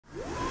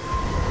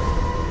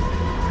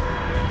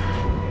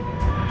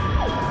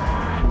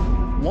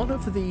One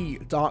of the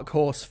Dark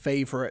Horse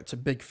favourite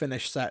Big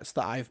Finish sets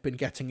that I've been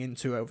getting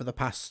into over the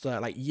past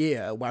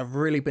year, where I've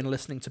really been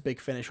listening to Big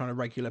Finish on a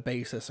regular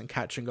basis and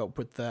catching up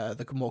with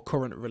the more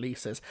current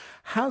releases,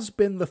 has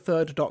been the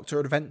Third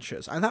Doctor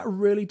Adventures, and that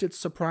really did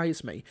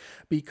surprise me,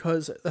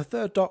 because the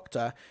Third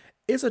Doctor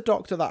is a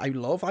Doctor that I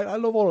love. I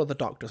love all of the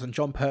Doctors, and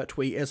John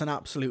Pertwee is an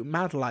absolute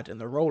mad lad in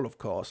the role, of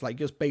course, like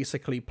just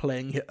basically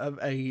playing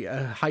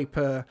a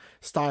hyper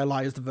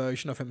stylized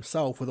version of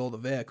himself with all the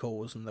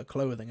vehicles and the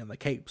clothing and the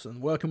capes,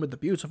 and working with the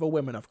beautiful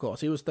women, of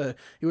course. He was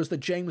the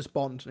James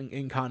Bond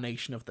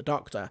incarnation of the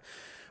Doctor.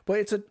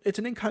 But it's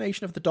an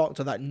incarnation of the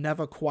Doctor that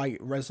never quite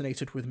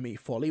resonated with me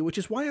fully, which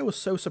is why I was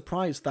so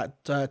surprised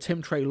that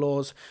Tim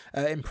Treloar's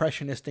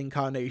impressionist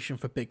incarnation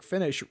for Big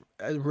Finish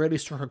really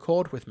struck a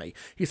chord with me.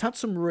 He's had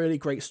some really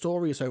great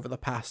stories over the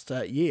past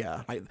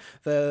year. Like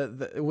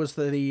it was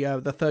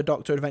the Third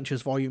Doctor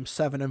Adventures Volume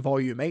 7 and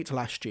Volume 8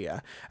 last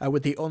year,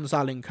 with the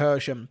Unzal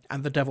Incursion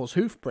and the Devil's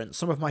Hoofprints,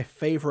 some of my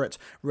favourite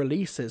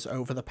releases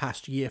over the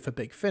past year for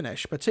Big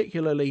Finish,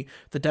 particularly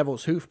the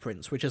Devil's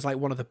Hoofprints, which is like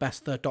one of the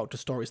best Third Doctor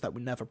stories that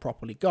we never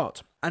properly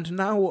got. And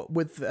now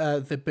with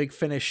the Big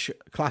Finish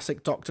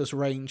Classic Doctors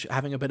range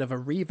having a bit of a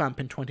revamp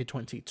in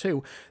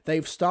 2022,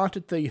 they've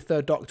started the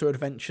Third Doctor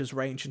Adventures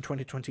range in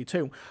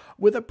 2022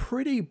 with a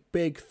pretty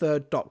big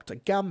Third Doctor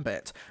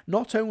gambit.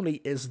 Not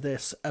only is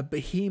this a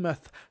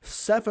behemoth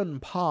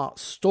 7-part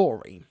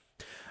story,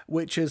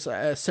 which is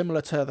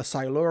similar to the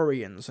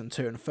Silurians and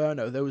to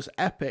Inferno, those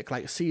epic,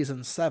 like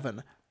Season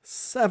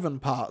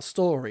 7-part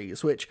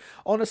stories, which,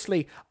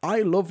 honestly, I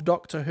love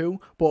Doctor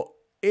Who, but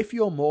if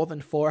you're more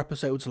than 4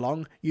 episodes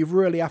long, you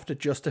really have to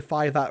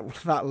justify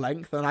that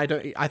length, and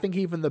I think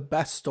even the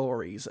best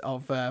stories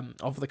of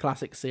the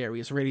classic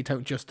series really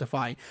don't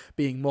justify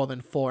being more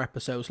than 4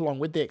 episodes long,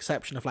 with the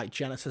exception of like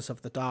Genesis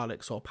of the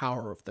Daleks or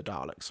Power of the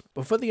Daleks.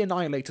 But for the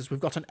Annihilators, we've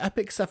got an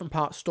epic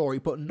 7-part story,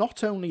 but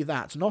not only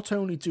that, not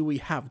only do we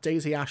have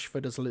Daisy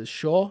Ashford as Liz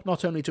Shaw,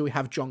 not only do we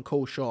have John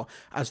Coleshaw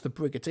as the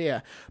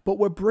Brigadier, but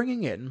we're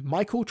bringing in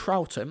Michael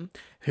Troughton,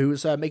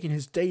 who's making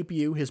his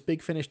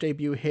Big Finish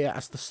debut here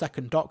as the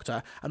Second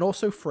Doctor, and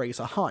also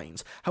Fraser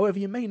Hines. However,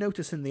 you may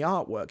notice in the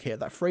artwork here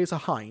that Fraser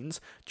Hines,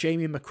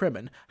 Jamie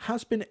McCrimmon,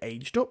 has been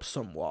aged up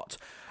somewhat.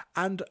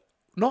 And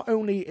not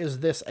only is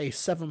this a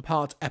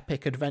 7-part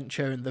epic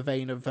adventure in the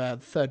vein of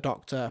Third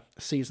Doctor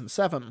Season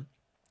 7,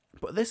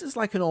 but this is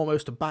like an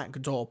almost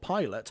backdoor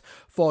pilot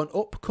for an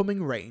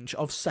upcoming range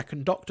of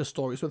Second Doctor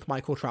stories with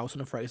Michael Troughton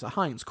and Fraser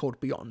Hines called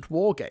Beyond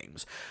War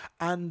Games.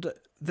 And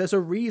there's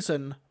a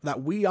reason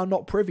that we are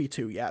not privy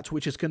to yet,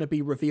 which is going to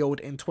be revealed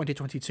in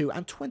 2022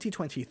 and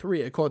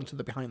 2023, according to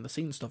the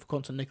behind-the-scenes stuff,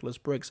 according to Nicholas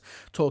Briggs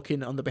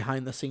talking on the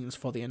behind-the-scenes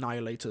for the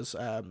Annihilators,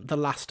 the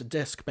last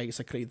disc,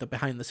 basically, the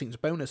behind-the-scenes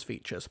bonus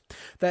features.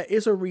 There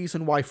is a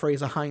reason why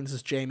Fraser Hines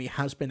as Jamie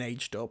has been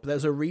aged up.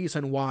 There's a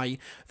reason why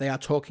they are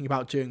talking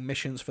about doing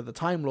missions for the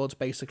Time Lords,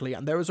 basically,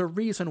 and there is a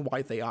reason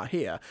why they are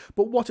here.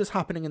 But what is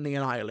happening in the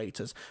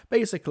Annihilators?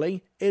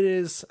 Basically, it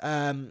is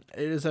a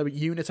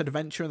unit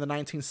adventure in the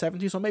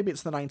 1970s, or maybe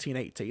it's the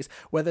 1980s,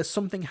 where there's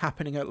something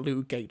happening at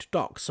Lugate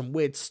Docks, some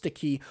weird,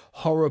 sticky,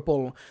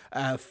 horrible,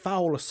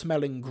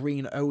 foul-smelling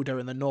green odour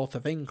in the north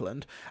of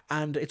England,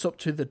 and it's up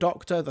to the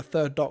Doctor, the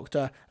Third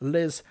Doctor,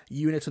 Liz,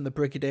 Unit, and the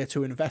Brigadier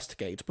to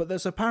investigate. But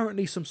there's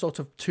apparently some sort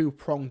of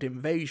two-pronged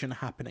invasion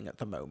happening at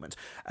the moment.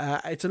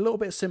 It's a little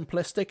bit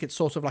simplistic. It's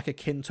sort of like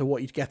akin to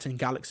what you'd get in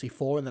Galaxy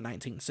 4 in the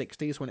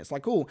 1960s, when it's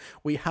like, oh,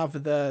 we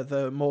have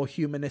the more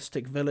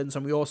humanistic villains,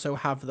 and we also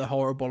have the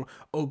horrible,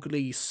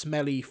 ugly,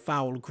 smelly,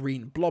 foul,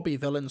 green, blobby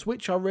villains,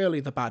 which are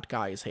really the bad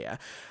guys here.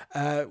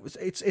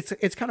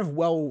 It's kind of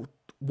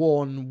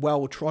well-worn,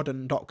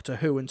 well-trodden Doctor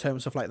Who in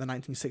terms of like the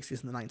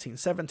 1960s and the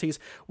 1970s,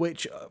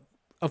 which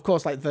of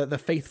course, like the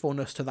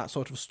faithfulness to that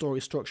sort of story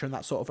structure and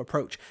that sort of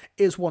approach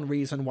is one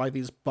reason why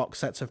these box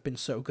sets have been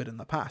so good in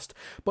the past.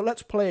 But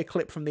let's play a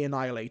clip from the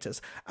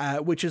Annihilators,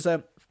 which is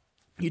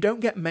you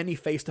don't get many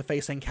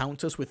face-to-face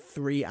encounters with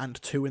 3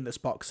 and 2 in this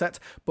box set,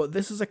 but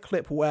this is a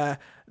clip where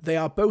they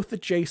are both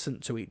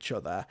adjacent to each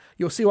other.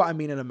 You'll see what I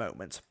mean in a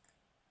moment.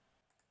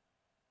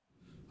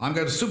 I'm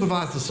going to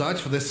supervise the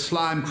search for this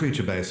slime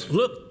creature base.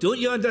 Look, don't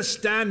you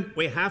understand?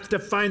 We have to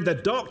find the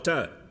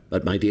Doctor.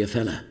 But my dear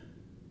fella,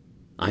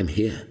 I'm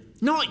here.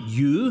 Not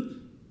you.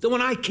 The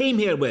one I came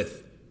here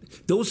with.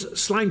 Those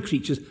slime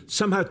creatures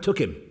somehow took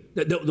him.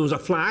 There was a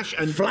flash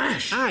and...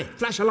 Flash? Aye,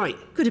 flash of light.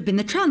 Could have been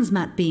the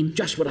transmat beam.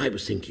 Just what I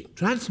was thinking.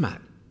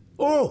 Transmat?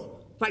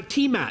 Oh, like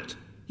T-Mat.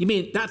 You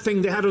mean that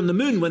thing they had on the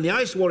moon when the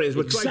Ice Warriors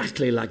were trying...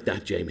 Exactly like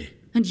that, Jamie.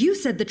 And you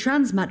said the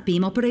transmat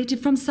beam operated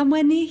from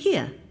somewhere near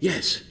here?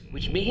 Yes.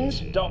 Which means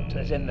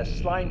Doctor's in the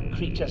slime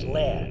creature's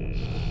lair.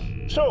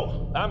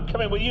 So, I'm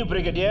coming with you,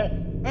 Brigadier.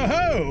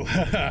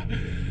 Oh-ho!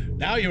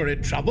 Now you're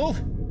in trouble.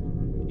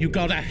 You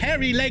got a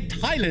hairy-legged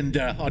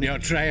Highlander on your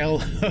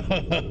trail.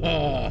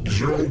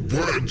 Your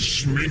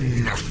words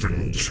mean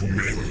nothing to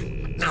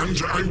me,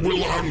 and I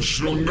will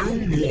answer no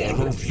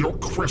more of your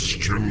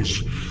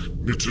questions.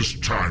 It is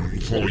time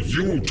for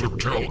you to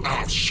tell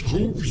us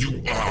who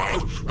you are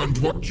and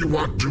what you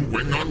are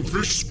doing on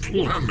this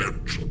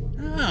planet.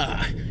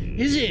 Ah,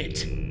 is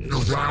it?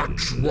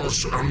 That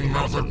was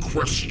another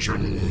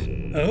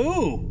question.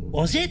 Oh,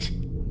 was it?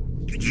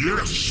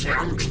 Yes,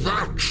 and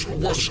that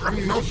was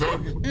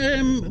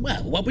another.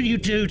 Well, what will you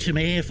do to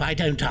me if I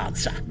don't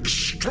answer?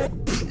 Stop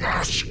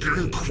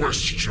asking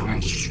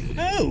questions.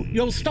 Oh,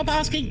 you'll stop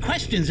asking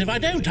questions if I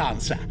don't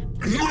answer.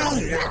 No,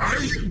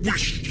 I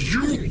wish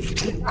you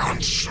to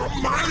answer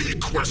my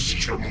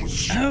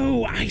questions.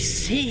 Oh, I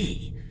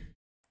see.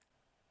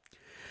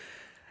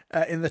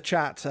 In the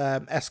chat,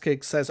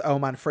 Eskig says, "Oh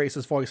man,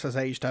 Fraser's voice has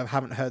aged. I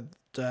haven't heard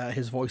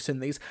his voice in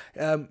these."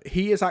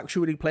 He is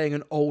actually playing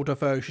an older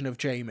version of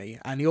Jamie,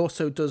 and he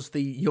also does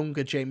the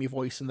younger Jamie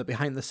voice in the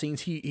behind the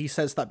scenes. He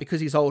says that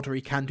because he's older,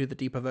 he can do the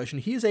deeper version.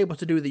 He is able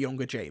to do the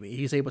younger Jamie.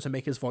 He's able to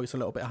make his voice a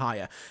little bit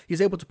higher.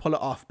 He's able to pull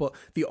it off, but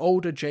the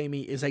older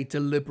Jamie is a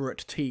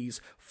deliberate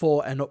tease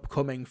for an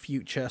upcoming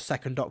future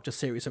Second Doctor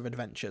series of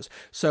adventures.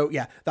 So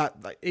yeah,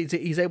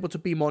 he's able to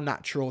be more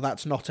natural.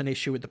 That's not an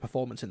issue with the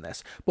performance in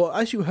this. But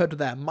as you heard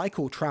there,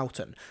 Michael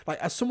Troughton, like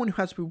as someone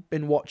who has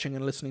been watching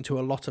and listening to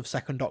a lot of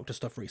Second Doctor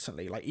stuff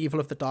recently, like Evil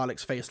of the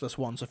Daleks, Faceless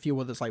Ones, a few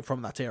others like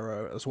from that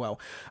era as well,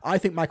 I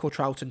think Michael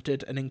Troughton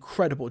did an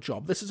incredible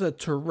job. This is a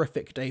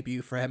terrific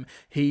debut for him.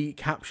 He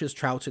captures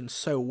Troughton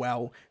so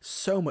well,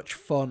 so much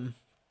fun.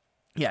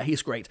 Yeah,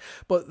 he's great.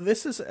 But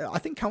this is, I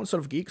think Council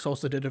of Geeks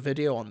also did a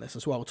video on this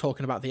as well,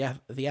 talking about the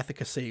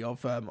efficacy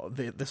of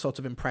the sort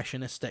of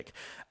impressionistic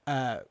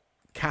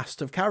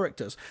cast of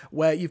characters,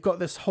 where you've got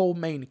this whole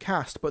main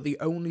cast, but the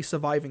only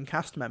surviving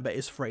cast member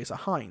is Fraser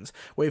Hines,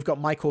 where you've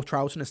got Michael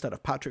Troughton instead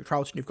of Patrick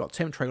Troughton, you've got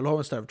Tim Treloar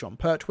instead of John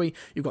Pertwee,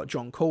 you've got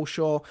John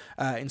Coleshaw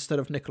instead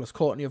of Nicholas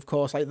Courtney, of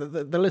course. Like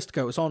the list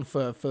goes on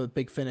for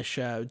Big Finish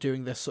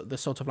doing this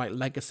sort of like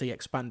legacy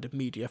expanded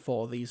media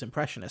for these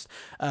impressionists.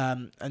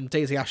 And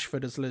Daisy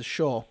Ashford as Liz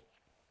Shaw,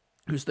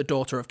 who's the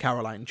daughter of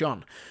Caroline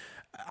John.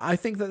 I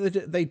think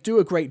that they do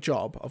a great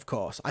job, of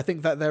course. I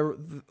think that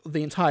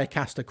the entire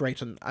cast are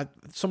great, and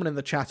someone in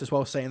the chat as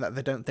well saying that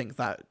they don't think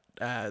that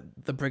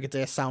the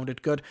Brigadier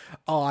sounded good.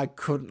 Oh, I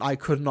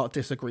could not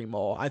disagree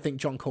more. I think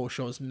John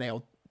Coleshaw's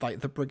nailed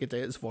like the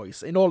Brigadier's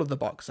voice in all of the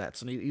box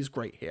sets, and he's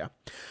great here.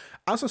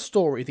 As a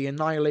story, the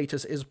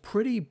Annihilators is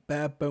pretty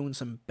bare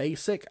bones and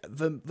basic.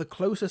 The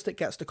closest it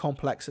gets to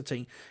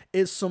complexity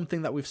is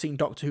something that we've seen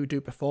Doctor Who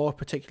do before,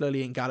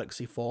 particularly in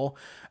Galaxy 4.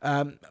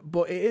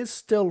 But it is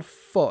still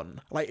fun.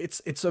 Like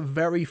it's a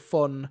very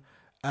fun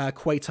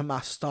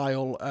Quatermass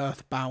style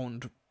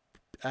Earthbound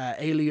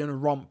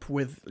alien romp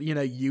with,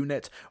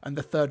 Unit and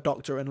the Third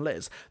Doctor and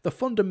Liz. The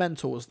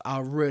fundamentals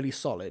are really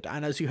solid,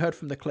 and as you heard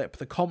from the clip,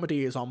 the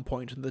comedy is on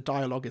point and the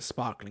dialogue is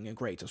sparkling and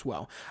great as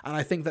well. And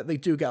I think that they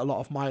do get a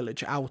lot of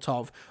mileage out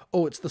of,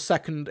 it's the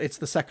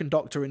second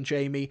Doctor and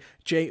Jamie.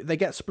 They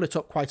get split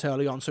up quite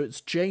early on, so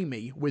it's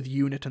Jamie with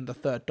Unit and the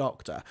Third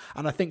Doctor,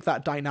 and I think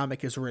that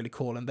dynamic is really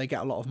cool and they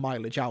get a lot of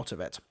mileage out of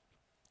it.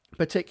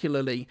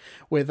 Particularly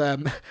with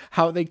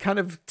how they kind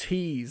of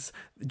tease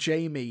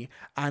Jamie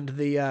and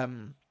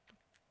the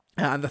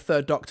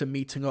Third Doctor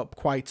meeting up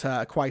quite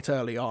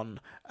early on.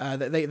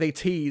 They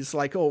tease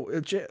like,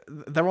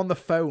 they're on the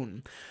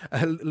phone.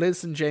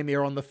 Liz and Jamie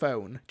are on the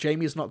phone.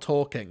 Jamie's not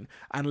talking,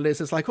 and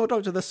Liz is like, "Oh,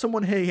 Doctor, there's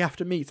someone here you have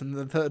to meet." And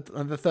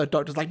the Third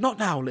Doctor's like, "Not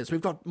now, Liz.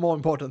 We've got more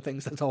important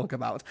things to talk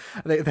about."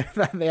 They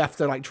have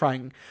to like try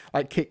and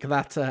like kick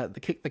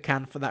the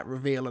can for that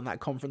reveal and that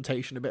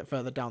confrontation a bit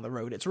further down the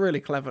road. It's really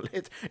clever.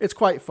 It's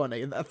quite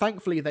funny. And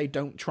thankfully, they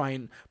don't try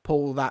and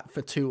pull that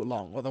for too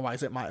long.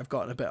 Otherwise, it might have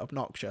gotten a bit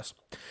obnoxious.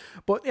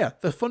 But yeah,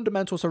 the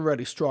fundamentals are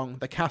really strong.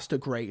 The cast are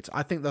great.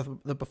 I think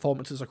the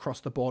performances across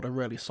the board are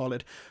really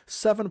solid.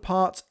 7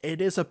 parts, it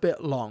is a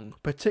bit long,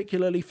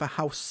 particularly for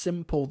how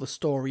simple the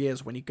story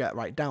is when you get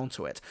right down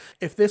to it.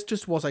 If this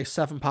just was a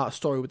 7-part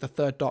story with the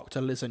Third Doctor,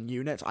 Liz and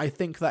Unit, I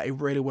think that it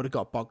really would have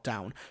got bogged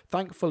down.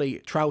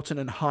 Thankfully, Troughton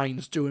and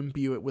Hines do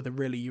imbue it with a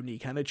really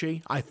unique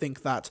energy. I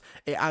think that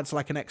it adds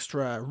like an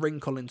extra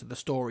wrinkle into the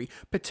story,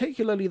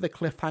 particularly the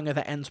cliffhanger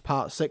that ends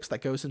part 6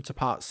 that goes into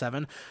part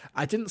 7.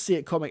 I didn't see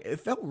it coming.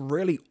 It felt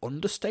really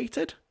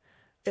understated.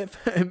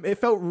 It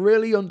felt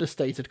really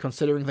understated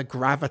considering the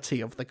gravity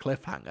of the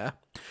cliffhanger,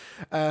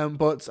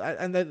 but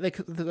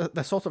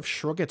they sort of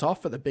shrug it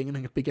off at the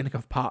beginning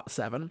of part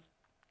 7.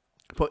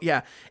 But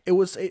yeah,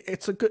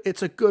 it's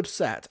a good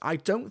set. I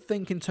don't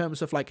think in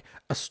terms of like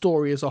a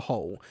story as a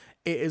whole,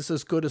 it is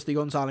as good as the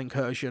Unzal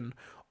Incursion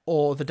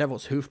or the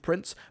Devil's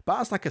Hoofprints, but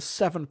as like a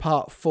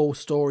 7-part full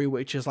story,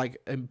 which is like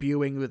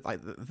imbuing with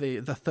like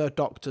the Third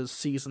Doctor's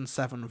season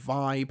 7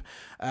 vibe,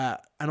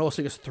 and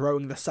also just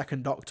throwing the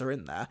Second Doctor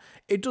in there,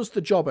 it does the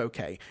job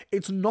okay.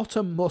 It's not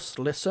a must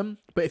listen,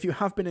 but if you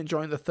have been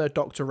enjoying the Third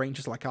Doctor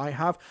ranges like I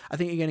have, I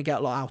think you're going to get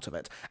a lot out of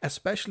it,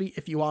 especially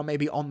if you are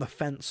maybe on the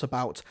fence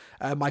about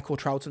Michael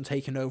Troughton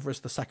taking over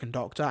as the Second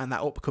Doctor and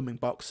that upcoming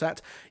box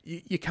set.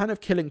 You're kind of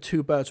killing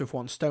 2 birds with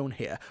 1 stone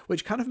here,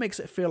 which kind of makes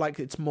it feel like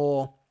it's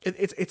more...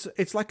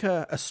 It's like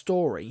a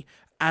story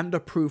and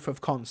a proof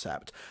of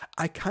concept.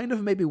 I kind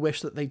of maybe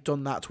wish that they'd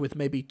done that with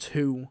maybe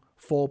 2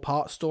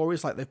 4-part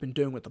stories like they've been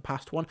doing with the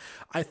past one.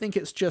 I think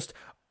it's just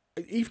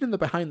even in the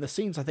behind the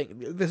scenes, I think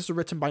this is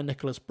written by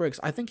Nicholas Briggs.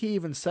 I think he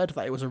even said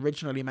that it was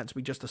originally meant to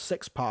be just a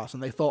 6-part,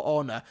 and they thought,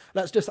 oh no,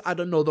 let's just add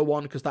another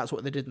one because that's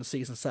what they did in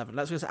season 7.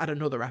 Let's just add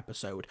another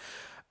episode.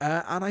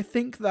 And I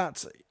think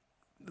that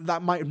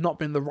might have not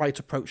been the right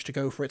approach to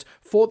go for it,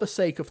 for the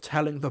sake of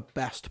telling the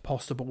best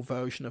possible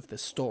version of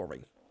this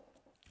story.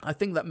 I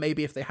think that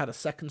maybe if they had a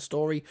second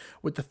story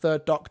with the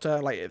third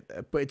Doctor,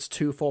 but it's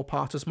 2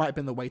 4-parters, might have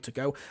been the way to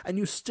go, and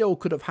you still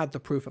could have had the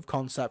proof of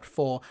concept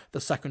for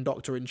the second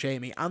Doctor and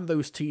Jamie, and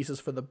those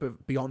teasers for the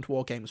Beyond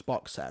War Games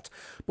box set.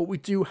 But we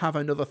do have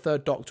another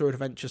third Doctor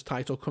Adventures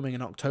title coming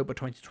in October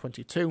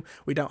 2022.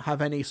 We don't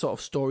have any sort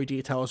of story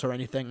details or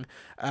anything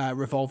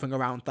revolving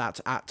around that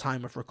at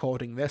time of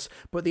recording this,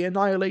 but the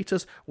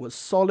Annihilators was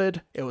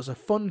solid. It was a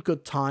fun,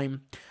 good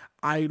time.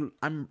 I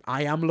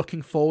am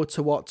looking forward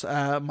to what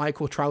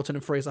Michael Troughton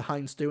and Fraser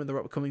Hines do in their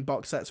upcoming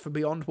box sets for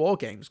Beyond War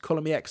Games. Colour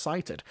me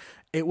excited.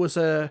 It was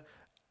a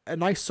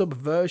nice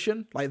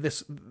subversion, like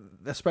this,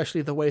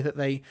 especially the way that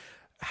they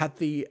had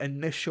the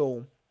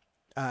initial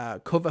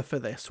cover for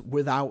this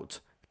without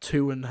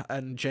Tu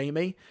and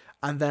Jamie,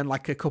 and then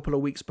like a couple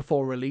of weeks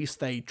before release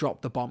they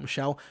dropped the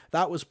bombshell.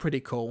 That was pretty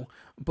cool.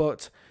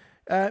 But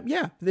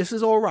yeah, this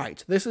is all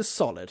right. This is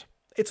solid.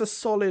 It's a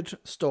solid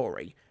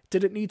story.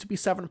 Did it need to be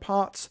 7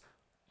 parts?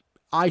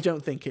 I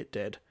don't think it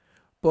did,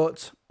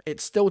 but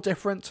it's still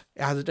different.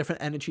 It has a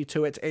different energy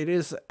to it.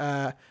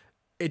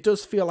 It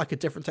does feel like a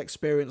different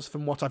experience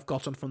from what I've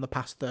gotten from the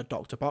past Third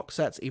Doctor box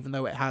sets, even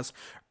though it has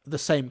the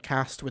same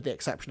cast, with the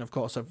exception, of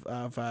course, of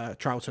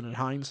Troughton and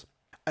Hines.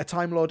 A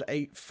Time Lord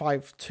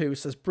 852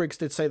 says, Briggs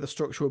did say the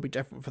structure will be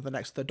different for the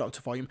next Third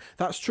Doctor volume.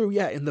 That's true,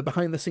 yeah. In the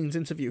behind-the-scenes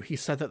interview, he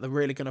said that they're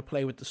really going to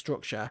play with the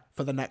structure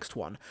for the next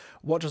one.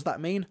 What does that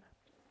mean?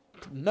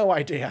 No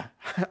idea.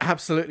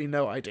 Absolutely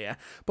no idea.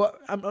 But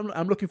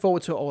I'm looking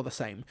forward to it all the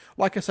same.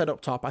 Like I said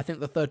up top, I think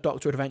the Third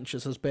Doctor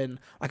Adventures has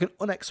been like an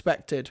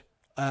unexpected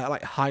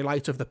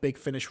highlight of the Big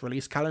Finish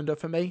release calendar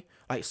for me.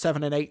 Like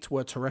 7 and 8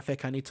 were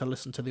terrific. I need to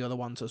listen to the other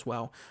ones as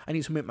well. I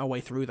need to make my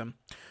way through them.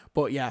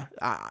 But yeah,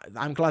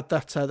 I'm glad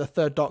that the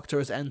Third Doctor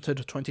has entered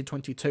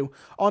 2022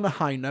 on a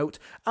high note,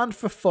 and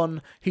for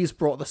fun, he's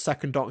brought the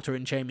Second Doctor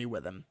and Jamie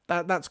with him.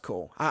 That's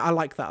cool. I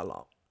like that a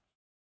lot.